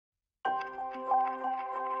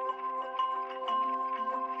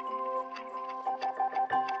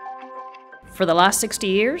For the last 60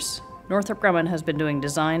 years, Northrop Grumman has been doing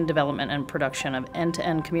design, development, and production of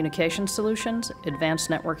end-to-end communication solutions, advanced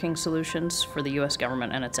networking solutions for the U.S.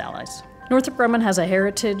 government and its allies. Northrop Grumman has a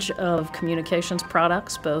heritage of communications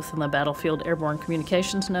products, both in the Battlefield Airborne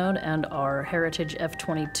Communications Node and our heritage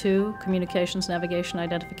F-22 Communications Navigation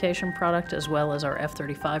Identification product, as well as our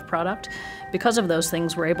F-35 product. Because of those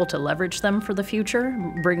things, we're able to leverage them for the future,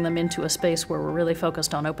 bring them into a space where we're really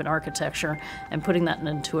focused on open architecture and putting that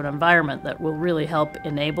into an environment that will really help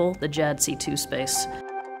enable the JADC2 space.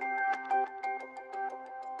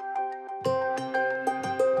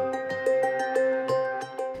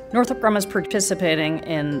 Northrop Grumman is participating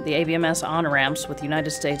in the ABMS on-ramps with the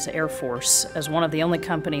United States Air Force as one of the only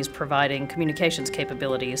companies providing communications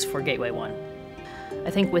capabilities for Gateway 1. I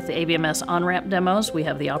think with the ABMS on-ramp demos, we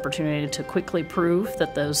have the opportunity to quickly prove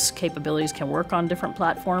that those capabilities can work on different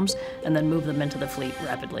platforms and then move them into the fleet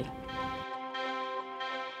rapidly.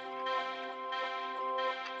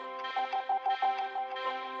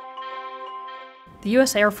 The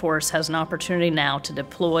U.S. Air Force has an opportunity now to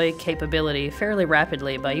deploy capability fairly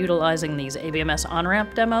rapidly by utilizing these ABMS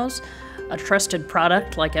on-ramp demos, a trusted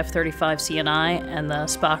product like F-35 CNI, and the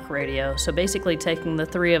Spock radio. So basically taking the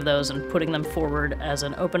three of those and putting them forward as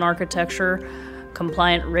an open architecture,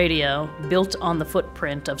 compliant radio built on the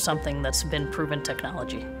footprint of something that's been proven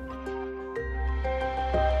technology.